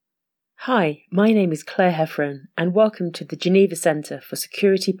Hi, my name is Claire Heffron, and welcome to the Geneva Centre for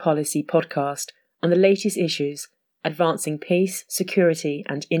Security Policy podcast on the latest issues advancing peace, security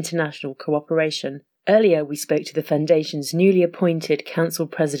and international cooperation. Earlier we spoke to the Foundation's newly appointed Council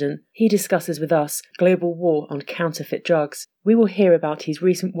President. He discusses with us global war on counterfeit drugs. We will hear about his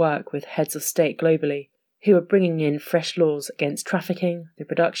recent work with heads of state globally, who are bringing in fresh laws against trafficking, the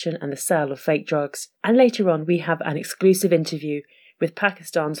production and the sale of fake drugs. And later on we have an exclusive interview with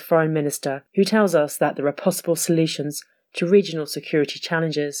Pakistan's Foreign Minister, who tells us that there are possible solutions to regional security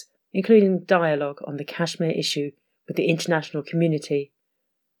challenges, including dialogue on the Kashmir issue with the international community.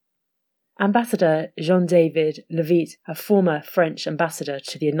 Ambassador Jean-David Levitte, a former French ambassador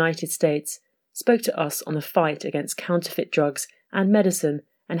to the United States, spoke to us on the fight against counterfeit drugs and medicine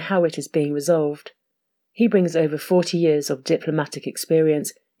and how it is being resolved. He brings over 40 years of diplomatic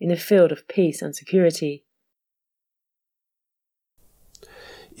experience in the field of peace and security.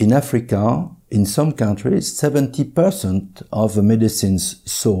 In Africa, in some countries, 70% of the medicines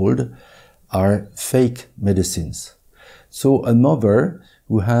sold are fake medicines. So a mother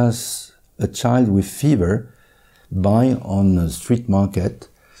who has a child with fever buy on the street market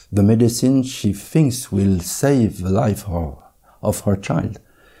the medicine she thinks will save the life of her child,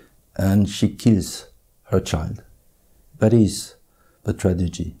 and she kills her child. That is the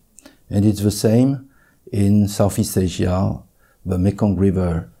tragedy. And it's the same in Southeast Asia, the Mekong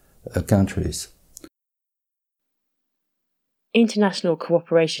River countries. International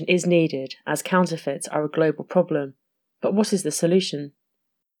cooperation is needed as counterfeits are a global problem. But what is the solution?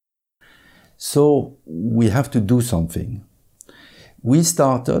 So we have to do something. We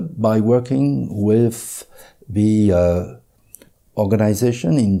started by working with the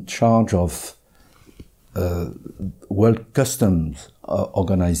organization in charge of World Customs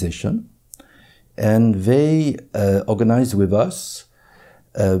Organization, and they organized with us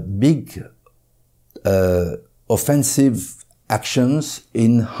big offensive actions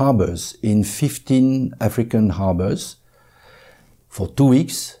in harbors, in 15 African harbors for 2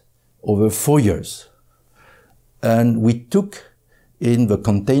 weeks over 4 years. And we took in the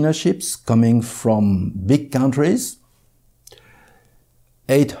container ships coming from big countries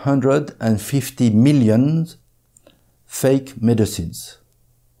 850 million fake medicines.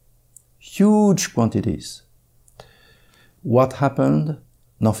 Huge quantities. What happened?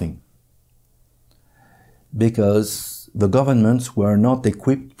 Nothing. Because the governments were not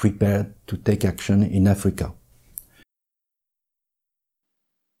prepared to take action in Africa.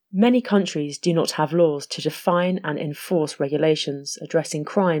 Many countries do not have laws to define and enforce regulations addressing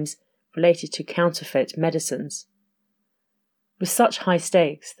crimes related to counterfeit medicines. With such high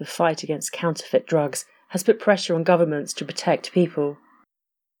stakes, the fight against counterfeit drugs has put pressure on governments to protect people.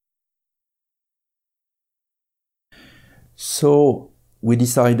 So we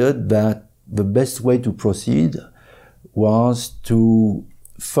decided that the best way to proceed was to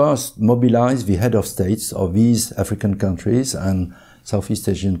first mobilize the head of states of these African countries and Southeast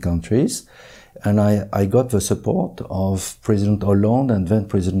Asian countries. And I got the support of President Hollande and then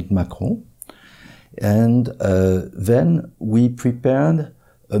President Macron. And then we prepared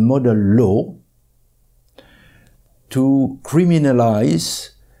a model law to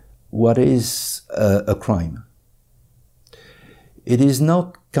criminalize what is a crime. It is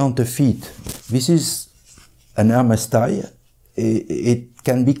not counterfeit. This is an armistice. It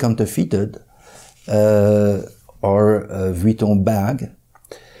can be counterfeited or a Vuitton bag.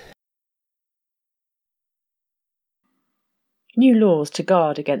 New laws to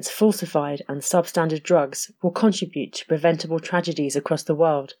guard against falsified and substandard drugs will contribute to preventable tragedies across the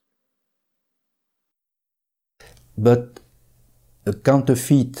world. But a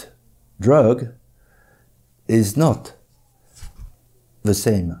counterfeit drug is not the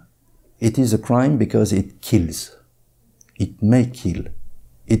same. It is a crime because it kills. It may kill.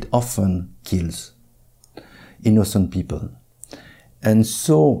 It often kills innocent people. And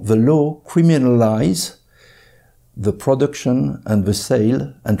so the law criminalizes the production and the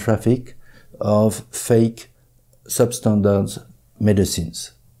sale and traffic of fake substandard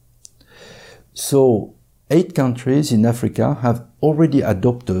medicines. So 8 countries in Africa have already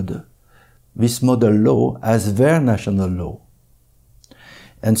adopted this model law as their national law.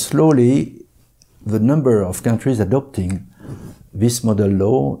 And slowly, the number of countries adopting this model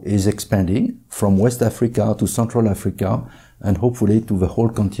law is expanding from West Africa to Central Africa and hopefully to the whole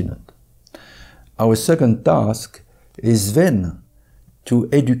continent. Our second task is then to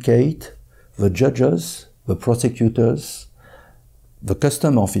educate the judges, the prosecutors, the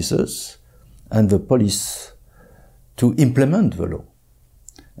custom officers, and the police to implement the law.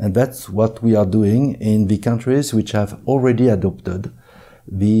 And that's what we are doing in the countries which have already adopted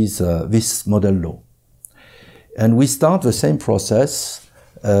this model law. And we start the same process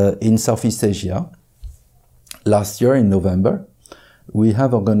in Southeast Asia. Last year in November, we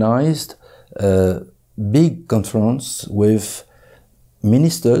have organized a big conference with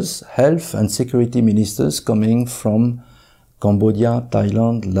ministers, health and security ministers coming from Cambodia,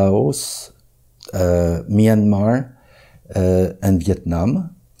 Thailand, Laos, Myanmar, and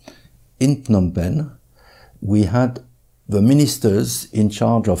Vietnam. In Phnom Penh, we had the ministers in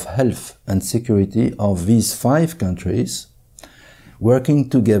charge of health and security of these 5 countries working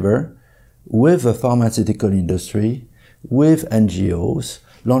together with the pharmaceutical industry, with NGOs,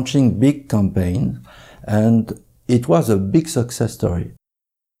 launching big campaigns, and it was a big success story.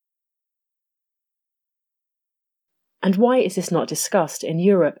 And why is this not discussed in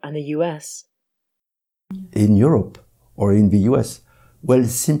Europe and the US? In Europe or in the US? Well,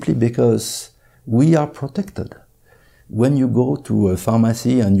 simply because we are protected. When you go to a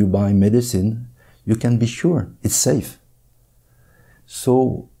pharmacy and you buy medicine, you can be sure it's safe.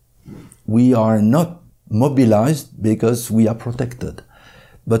 So we are not mobilized because we are protected.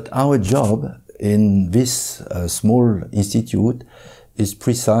 But our job in this small institute is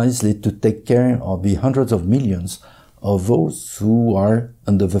precisely to take care of the hundreds of millions of those who are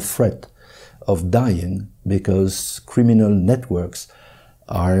under the threat of dying because criminal networks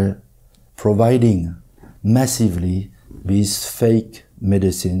are providing massively these fake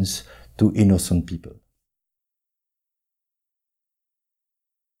medicines to innocent people.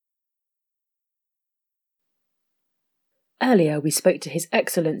 Earlier, we spoke to His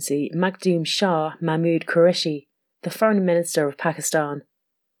Excellency Makhdoom Shah Mahmood Qureshi, the Foreign Minister of Pakistan.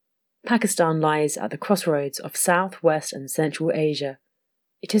 Pakistan lies at the crossroads of South, West and Central Asia.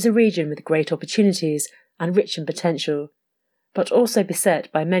 It is a region with great opportunities and rich in potential, but also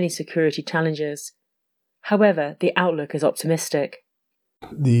beset by many security challenges. However, the outlook is optimistic.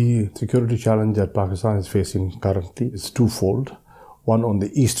 The security challenge that Pakistan is facing currently is twofold. One on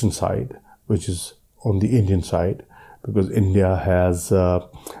the eastern side, which is on the Indian side, because India has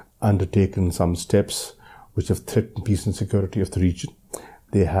undertaken some steps which have threatened peace and security of the region.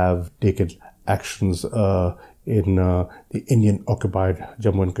 They have taken actions in the Indian-occupied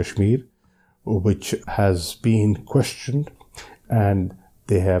Jammu and Kashmir, which has been questioned, and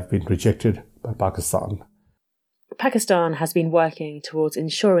they have been rejected by Pakistan. Pakistan has been working towards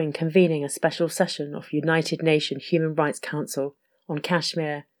ensuring convening a special session of United Nations Human Rights Council on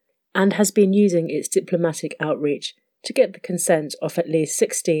Kashmir, and has been using its diplomatic outreach to get the consent of at least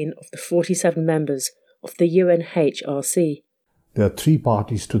 16 of the 47 members of the UNHRC. There are 3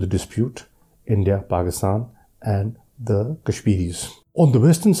 parties to the dispute: India, Pakistan, and the Kashmiris. On the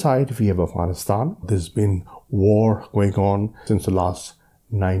western side, we have Afghanistan. There's been war going on since the last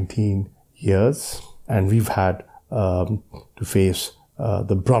 19 years, and we've had to face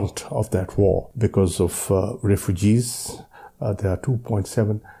the brunt of that war because of refugees. There are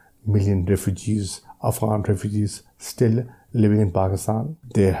 2.7 million refugees, Afghan refugees, still living in Pakistan.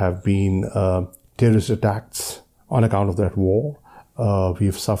 There have been terrorist attacks on account of that war.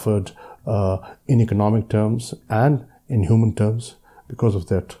 We've suffered in economic terms and in human terms because of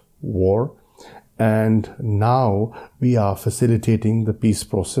that war. And now we are facilitating the peace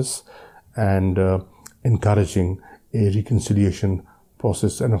process and encouraging a reconciliation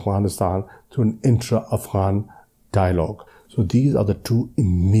process in Afghanistan through an intra-Afghan dialogue. So these are the 2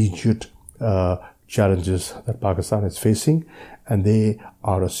 immediate challenges that Pakistan is facing, and they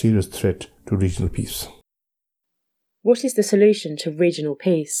are a serious threat to regional peace. What is the solution to regional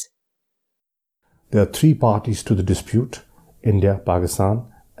peace? There are 3 parties to the dispute: India, Pakistan,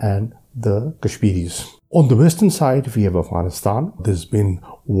 and the Kashmiris. On the western side, we have Afghanistan. There's been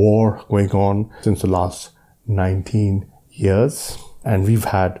war going on since the last 19 years, and we've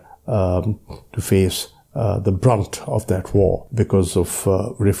had to face the brunt of that war because of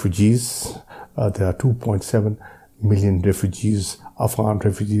refugees. There are 2.7 million refugees, Afghan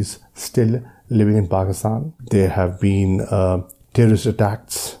refugees, still living in Pakistan. There have been terrorist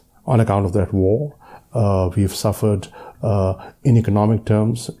attacks on account of that war. We've suffered in economic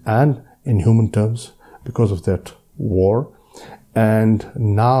terms and in human terms because of that war. And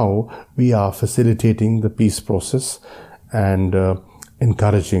now we are facilitating the peace process and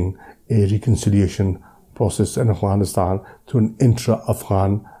encouraging a reconciliation process in Afghanistan through an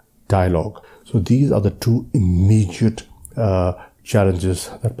intra-Afghan dialogue. So these are the 2 immediate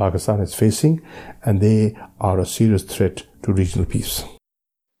challenges that Pakistan is facing, and they are a serious threat to regional peace.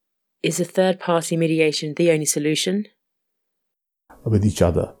 Is a third-party mediation the only solution? With each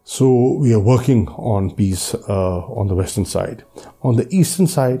other. So we are working on peace on the western side. On the eastern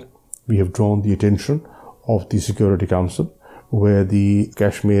side, we have drawn the attention of the Security Council, where the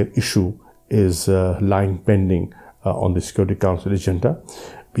Kashmir issue is lying pending on the Security Council agenda.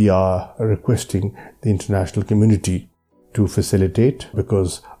 We are requesting the international community to facilitate,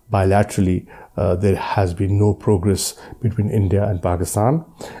 because bilaterally there has been no progress between India and Pakistan,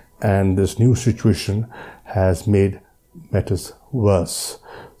 and this new situation has made matters worse.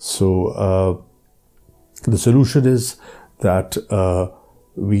 So the solution is that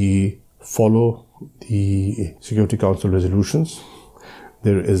we follow the Security Council resolutions.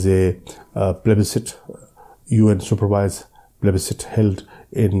 There is a plebiscite, UN supervised plebiscite held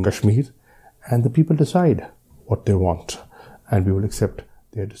in Kashmir, and the people decide what they want, and we will accept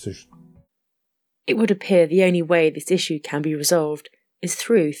their decision. It would appear the only way this issue can be resolved is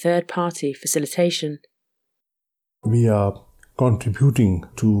through third-party facilitation. We are contributing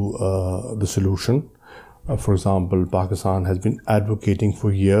to the solution. For example, Pakistan has been advocating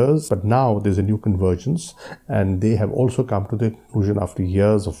for years, but now there's a new convergence, and they have also come to the conclusion after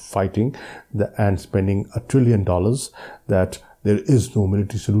years of fighting and spending $1 trillion that there is no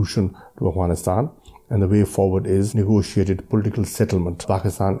military solution to Afghanistan, and the way forward is negotiated political settlement.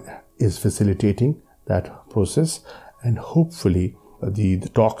 Pakistan is facilitating that process, and hopefully the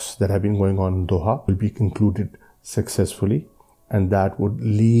talks that have been going on in Doha will be concluded successfully, and that would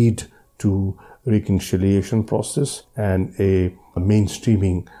lead to reconciliation process and a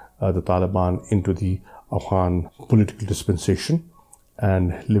mainstreaming the Taliban into the Afghan political dispensation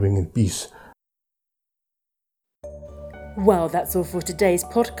and living in peace. Well, that's all for today's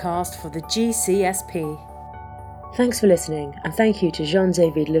podcast for the GCSP. Thanks for listening, and thank you to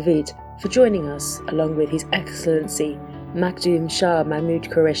Jean-David Levitte for joining us, along with His Excellency Makhdoom Shah Mahmood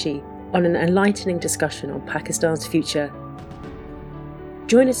Qureshi, on an enlightening discussion on Pakistan's future.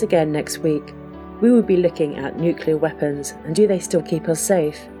 Join us again next week. We will be looking at nuclear weapons and do they still keep us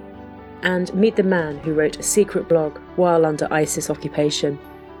safe? And meet the man who wrote a secret blog while under ISIS occupation.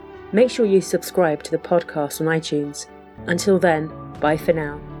 Make sure you subscribe to the podcast on iTunes. Until then, bye for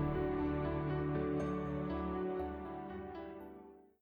now.